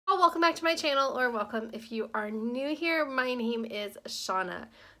welcome back to my channel, or welcome if you are new here. My name is Shauna.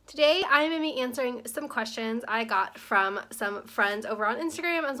 Today I am going to be answering some questions I got from some friends over on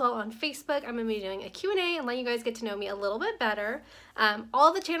Instagram as well on Facebook. I'm going to be doing a Q&A and letting you guys get to know me a little bit better.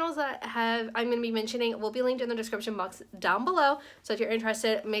 All the channels that I'm going to be mentioning will be linked in the description box down below, so if you're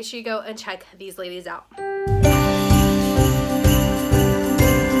interested, make sure you go and check these ladies out.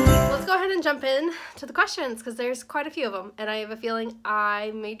 Let's go ahead and jump in to the questions because there's quite a few of them and I have a feeling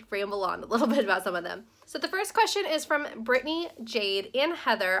I may ramble on a little bit about some of them. So the first question is from Brittany, Jade, and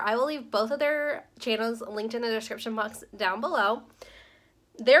Heather. I will leave both of their channels linked in the description box down below.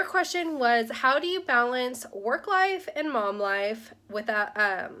 Their question was, how do you balance work life and mom life with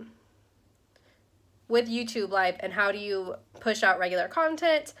YouTube life, and how do you push out regular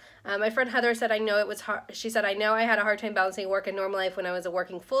content? My friend Heather said, I know it was hard. She said, I know I had a hard time balancing work and normal life when I was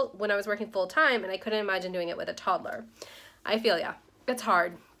working full time, and I couldn't imagine doing it with a toddler. I feel ya. It's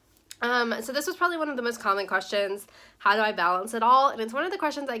hard. So this was probably one of the most common questions. How do I balance it all? And it's one of the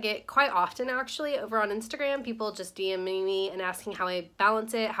questions I get quite often actually over on Instagram. People just DMing me and asking how I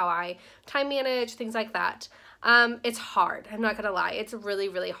balance it, how I time manage, things like that. It's hard. I'm not gonna lie. It's really,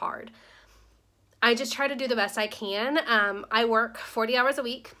 really hard. I just try to do the best I can. I work 40 hours a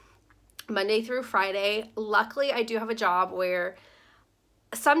week, Monday through Friday. Luckily, I do have a job where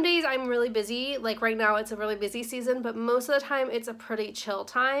some days I'm really busy. Like right now, it's a really busy season, but most of the time it's a pretty chill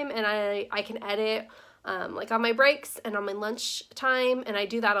time, and I can edit like on my breaks and on my lunch time, and I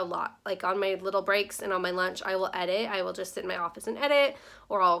do that a lot. Like on my little breaks and on my lunch, I will edit. I will just sit in my office and edit,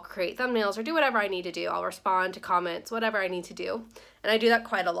 or I'll create thumbnails or do whatever I need to do. I'll respond to comments, whatever I need to do. And I do that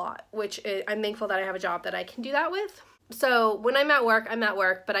quite a lot, which I'm thankful that I have a job that I can do that with. So when I'm at work,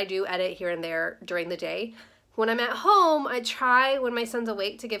 but I do edit here and there during the day. When I'm at home, I try when my son's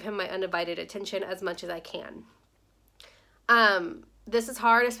awake to give him my undivided attention as much as I can. This is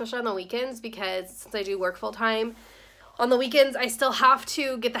hard, especially on the weekends, because since I do work full time, on the weekends I still have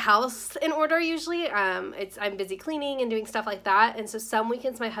to get the house in order usually. I'm busy cleaning and doing stuff like that, and so some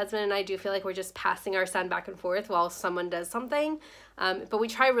weekends my husband and I do feel like we're just passing our son back and forth while someone does something. But we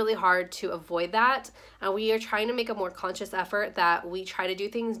try really hard to avoid that. We are trying to make a more conscious effort that we try to do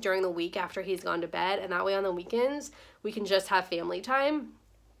things during the week after he's gone to bed, and that way on the weekends we can just have family time.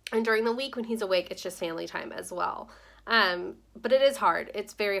 And during the week when he's awake, it's just family time as well. But it is hard.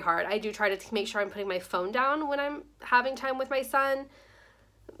 It's very hard. I do try to make sure I'm putting my phone down when I'm having time with my son.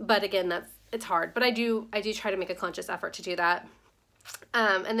 But again, it's hard. But I do try to make a conscious effort to do that.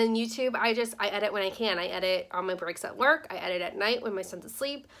 And then YouTube, I edit when I can. I edit on my breaks at work. I edit at night when my son's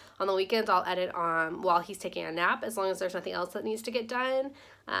asleep. On the weekends, I'll edit while he's taking a nap, as long as there's nothing else that needs to get done.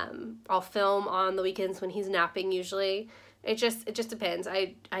 I'll film on the weekends when he's napping usually. It just depends.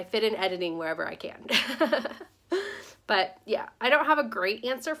 I fit in editing wherever I can. But yeah, I don't have a great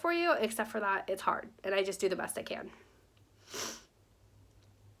answer for you, except for that it's hard, and I just do the best I can.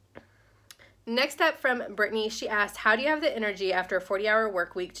 Next up from Brittany, she asked, how do you have the energy after a 40-hour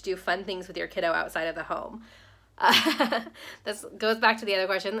work week to do fun things with your kiddo outside of the home? This goes back to the other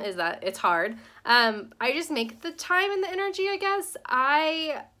question, is that it's hard. I just make the time and the energy, I guess.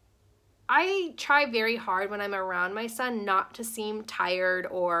 I try very hard when I'm around my son not to seem tired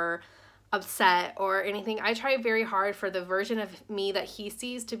or upset or anything. I try very hard for the version of me that he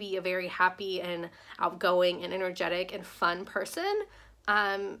sees to be a very happy and outgoing and energetic and fun person.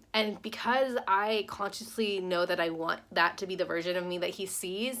 And because I consciously know that I want that to be the version of me that he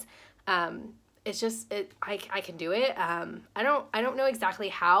sees, it's just, I can do it. I don't know exactly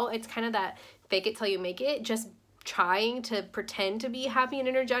how. It's kind of that fake it till you make it. Just trying to pretend to be happy and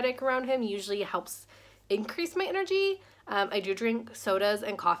energetic around him usually helps increase my energy. I do drink sodas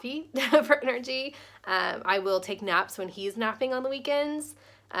and coffee for energy. I will take naps when he's napping on the weekends.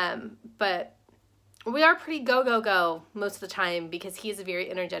 But we are pretty go most of the time because he's a very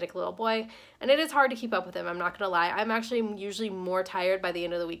energetic little boy, and it is hard to keep up with him. I'm not gonna lie. I'm actually usually more tired by the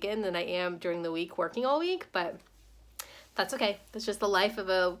end of the weekend than I am during the week working all week, but that's okay. That's just the life of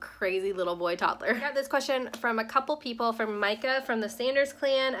a crazy little boy toddler. I got this question from a couple people, from Micah from the Sanders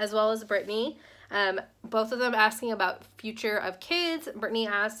clan, as well as Brittany. Both of them asking about future of kids. Brittany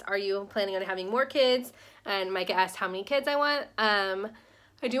asked, are you planning on having more kids? And Micah asked how many kids I want.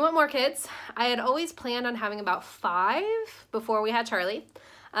 I do want more kids. I had always planned on having about 5 before we had Charlie.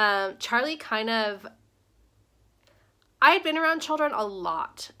 Charlie I had been around children a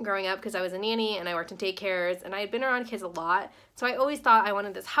lot growing up because I was a nanny and I worked in daycares, and I had been around kids a lot. So I always thought I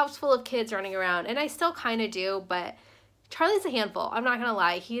wanted this house full of kids running around, and I still kind of do, but Charlie's a handful. I'm not gonna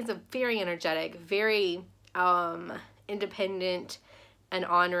lie. He is a very energetic, very independent and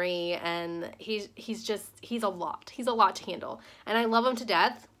ornery, and he's a lot. He's a lot to handle, and I love him to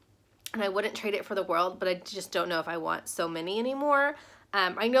death. and I wouldn't trade it for the world, but I just don't know if I want so many anymore.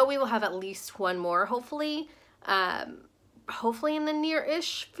 I know we will have at least one more, hopefully. Hopefully in the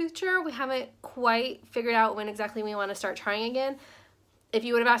near-ish future. We haven't quite figured out when exactly we want to start trying again. If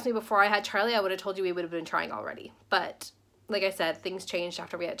you would have asked me before I had Charlie, I would have told you we would have been trying already. But like I said, things changed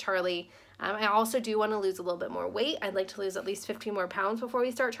after we had Charlie. I also do want to lose a little bit more weight. I'd like to lose at least 15 more pounds before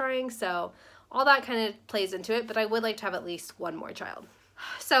we start trying. So all that kind of plays into it, but I would like to have at least one more child.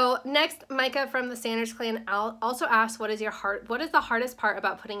 So next, Micah from the Sanders clan also asked, what is the hardest part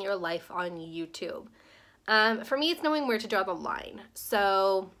about putting your life on YouTube? For me, it's knowing where to draw the line.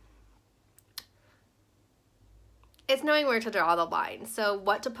 So it's knowing where to draw the line. So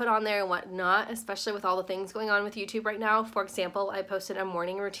what to put on there and what not, especially with all the things going on with YouTube right now. For example, I posted a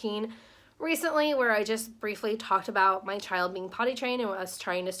morning routine recently where I just briefly talked about my child being potty trained and us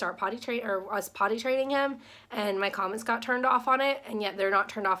trying to start potty training him, and my comments got turned off on it, and yet they're not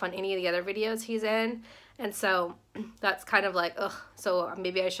turned off on any of the other videos he's in. And so that's kind of like, ugh, so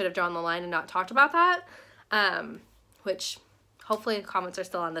maybe I should have drawn the line and not talked about that, which hopefully the comments are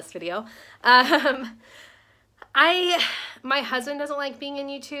still on this video. My husband doesn't like being in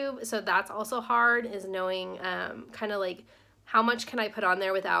YouTube, so that's also hard, is knowing kind of like how much can I put on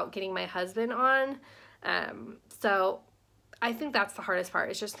there without getting my husband on. So I think that's the hardest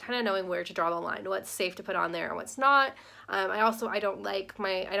part, is just kind of knowing where to draw the line, what's safe to put on there and what's not. I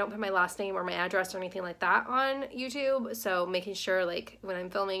don't put my last name or my address or anything like that on YouTube, so making sure like when I'm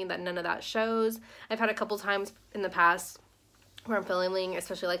filming that none of that shows. I've had a couple times in the past where I'm filming,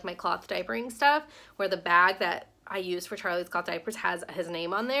 especially like my cloth diapering stuff, where the bag that I use for Charlie's cloth diapers has his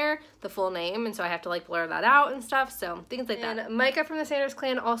name on there, the full name, and so I have to like blur that out and stuff, so things like that. And Micah from the Sanders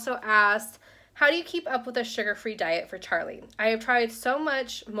clan also asked, how do you keep up with a sugar-free diet for Charlie? I have tried so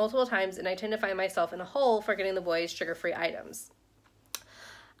much multiple times, and I tend to find myself in a hole for getting the boys sugar-free items.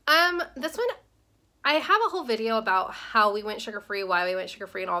 This one, I have a whole video about how we went sugar-free, why we went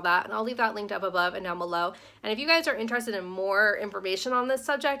sugar-free, and all that, and I'll leave that linked up above and down below. And if you guys are interested in more information on this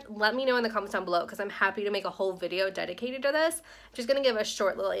subject, let me know in the comments down below, because I'm happy to make a whole video dedicated to this. I'm just going to give a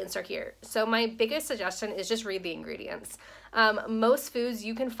short little answer here. So my biggest suggestion is just read the ingredients. Most foods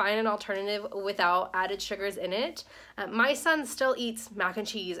you can find an alternative without added sugars in it. My son still eats mac and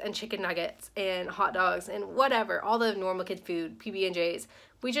cheese and chicken nuggets and hot dogs and whatever, all the normal kid food, PB&Js.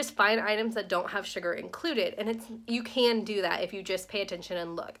 We just find items that don't have sugar included, and you can do that if you just pay attention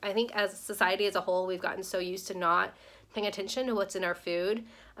and look. I think as society as a whole, we've gotten so used to not paying attention to what's in our food.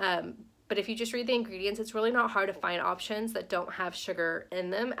 But if you just read the ingredients, it's really not hard to find options that don't have sugar in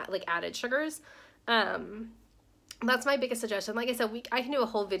them, like added sugars. That's my biggest suggestion. Like I said, I can do a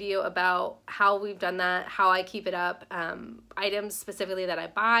whole video about how we've done that, how I keep it up, items specifically that I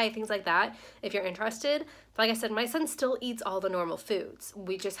buy, things like that, if you're interested. But like I said, my son still eats all the normal foods.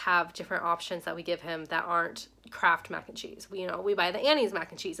 We just have different options that we give him that aren't Kraft mac and cheese. We buy the Annie's mac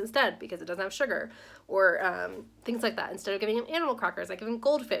and cheese instead because it doesn't have sugar, or things like that. Instead of giving him animal crackers, I give him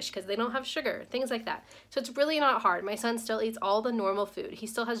goldfish because they don't have sugar, things like that. So it's really not hard. My son still eats all the normal food. He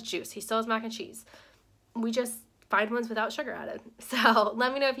still has juice. He still has mac and cheese. We just find ones without sugar added. So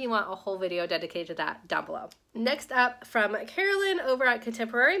let me know if you want a whole video dedicated to that down below. Next up, from Carolyn over at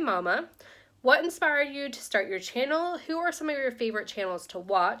Contemporary Mama, what inspired you to start your channel? Who are some of your favorite channels to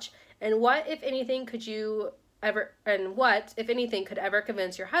watch? And what, if anything, could ever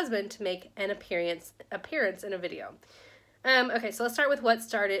convince your husband to make an appearance in a video? Okay, so let's start with what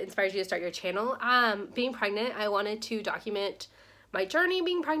inspired you to start your channel. Being pregnant, I wanted to document my journey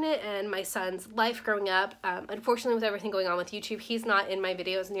being pregnant and my son's life growing up. Unfortunately, with everything going on with YouTube, he's not in my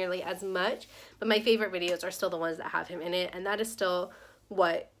videos nearly as much, but my favorite videos are still the ones that have him in it, and that is still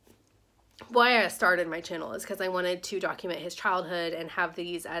why I started my channel, is because I wanted to document his childhood and have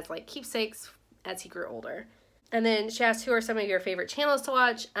these as like keepsakes as he grew older. And then she asked, who are some of your favorite channels to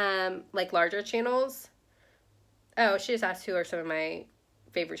watch, like larger channels? Oh, she just asked who are some of my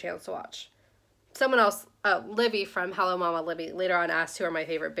favorite channels to watch. Someone else, Livy from Hello Mama Livy, later on asked who are my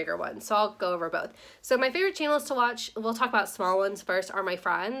favorite bigger ones. So I'll go over both. So my favorite channels to watch, we'll talk about small ones first, are my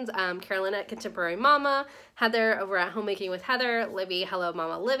friends. Carolyn at Contemporary Mama, Heather over at Homemaking with Heather, Livy, Hello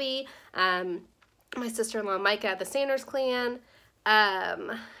Mama Livy, my sister-in-law Micah at the Sanders clan,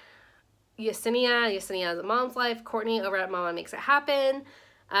 Yesenia has a mom's life, Courtney over at Mama Makes It Happen.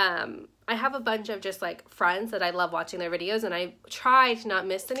 I have a bunch of just like friends that I love watching their videos, and I try to not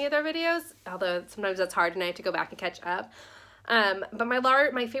miss any of their videos, although sometimes that's hard and I have to go back and catch up. But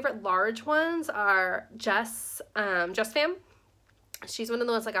my favorite large ones are Jess Fam. She's one of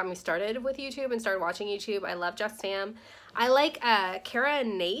the ones that got me started with YouTube and started watching YouTube. I love Jess Fam. I like Kara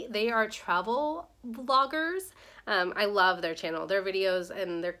and Nate. They are travel vloggers. I love their channel. Their videos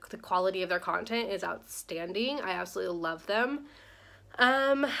and the quality of their content is outstanding. I absolutely love them.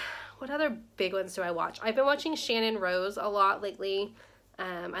 What other big ones do I watch? I've been watching Shannon Rose a lot lately.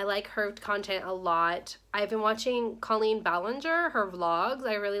 I like her content a lot. I've been watching Colleen Ballinger, her vlogs.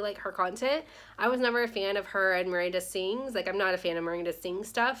 I really like her content. I was never a fan of her and Miranda Sings. Like, I'm not a fan of Miranda Sings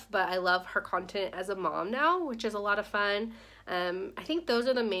stuff, but I love her content as a mom now, which is a lot of fun. I think those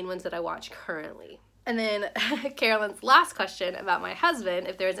are the main ones that I watch currently. And then Carolyn's last question about my husband,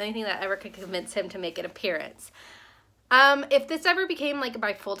 if there was anything that ever could convince him to make an appearance. If this ever became like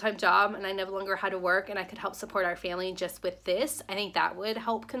my full-time job and I no longer had to work and I could help support our family just with this, I think that would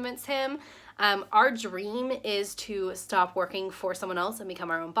help convince him. Our dream is to stop working for someone else and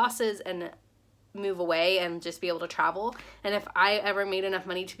become our own bosses and move away and just be able to travel. And if I ever made enough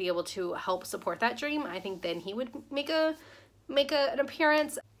money to be able to help support that dream, I think then he would make an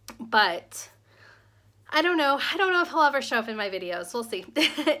appearance. But I don't know. I don't know if he'll ever show up in my videos. We'll see.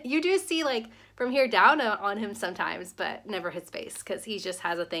 You do see like from here down on him sometimes, but never his face, because he just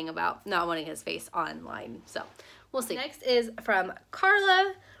has a thing about not wanting his face online. So we'll see. Next is from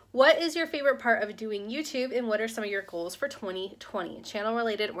Carla. What is your favorite part of doing YouTube, and what are some of your goals for 2020, channel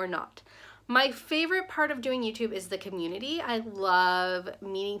related or not? My favorite part of doing YouTube is the community. I love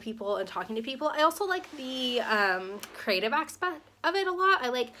meeting people and talking to people. I also like the creative aspect of it a lot. I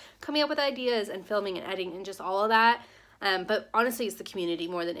like coming up with ideas and filming and editing and just all of that. But honestly, it's the community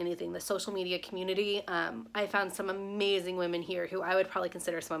more than anything, the social media community. I found some amazing women here who I would probably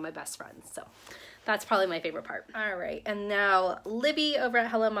consider some of my best friends. So that's probably my favorite part. All right, and now Libby over at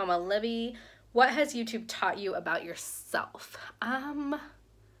Hello Mama Libby. What has YouTube taught you about yourself?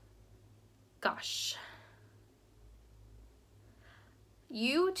 Gosh.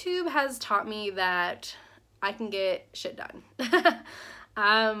 YouTube has taught me that I can get shit done.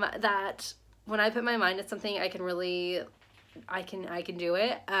 That when I put my mind to something, I can really, I can do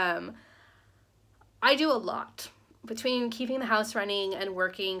it. I do a lot. Between keeping the house running and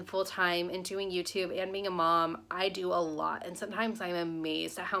working full-time and doing YouTube and being a mom, I do a lot. And sometimes I'm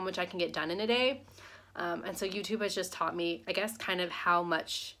amazed at how much I can get done in a day. And so YouTube has just taught me, I guess, kind of how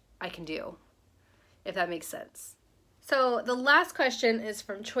much I can do, if that makes sense. So the last question is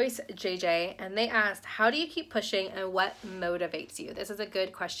from Choice JJ, and they asked, how do you keep pushing and what motivates you? This is a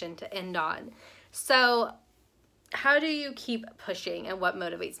good question to end on. So how do you keep pushing and what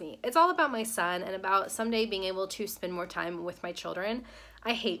motivates me? It's all about my son and about someday being able to spend more time with my children.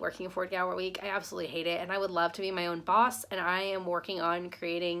 I hate working a 40-hour week. I absolutely hate it, and I would love to be my own boss, and I am working on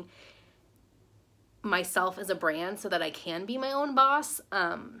creating myself as a brand so that I can be my own boss.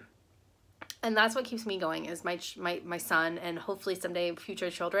 And that's what keeps me going, is my son and hopefully someday future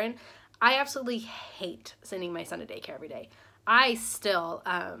children. I absolutely hate sending my son to daycare every day. I still,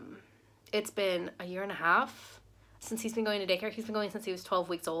 it's been a year and a half since he's been going to daycare. He's been going since he was 12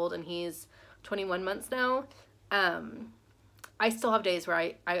 weeks old, and he's 21 months now. I still have days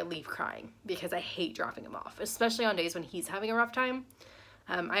where I leave crying because I hate dropping him off, especially on days when he's having a rough time.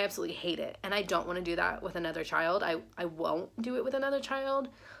 I absolutely hate it, and I don't want to do that with another child. I won't do it with another child.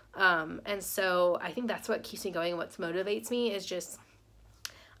 And so I think that's what keeps me going and what motivates me is just,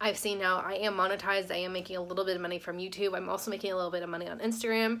 I've seen now I am monetized. I am making a little bit of money from YouTube. I'm also making a little bit of money on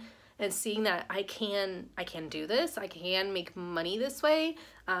Instagram, and seeing that I can do this. I can make money this way.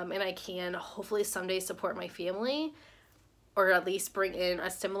 And I can hopefully someday support my family, or at least bring in a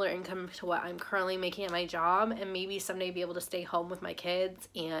similar income to what I'm currently making at my job, and maybe someday be able to stay home with my kids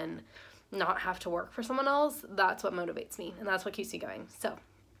and not have to work for someone else. That's what motivates me, and that's what keeps me going. So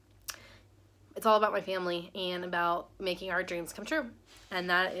it's all about my family and about making our dreams come true. And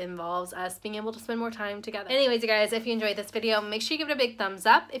that involves us being able to spend more time together. Anyways, you guys, if you enjoyed this video, make sure you give it a big thumbs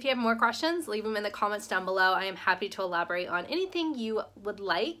up. If you have more questions, leave them in the comments down below. I am happy to elaborate on anything you would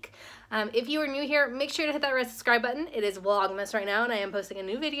like. If you are new here, make sure to hit that red subscribe button. It is Vlogmas right now, and I am posting a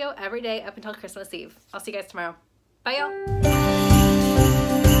new video every day up until Christmas Eve. I'll see you guys tomorrow. Bye, y'all.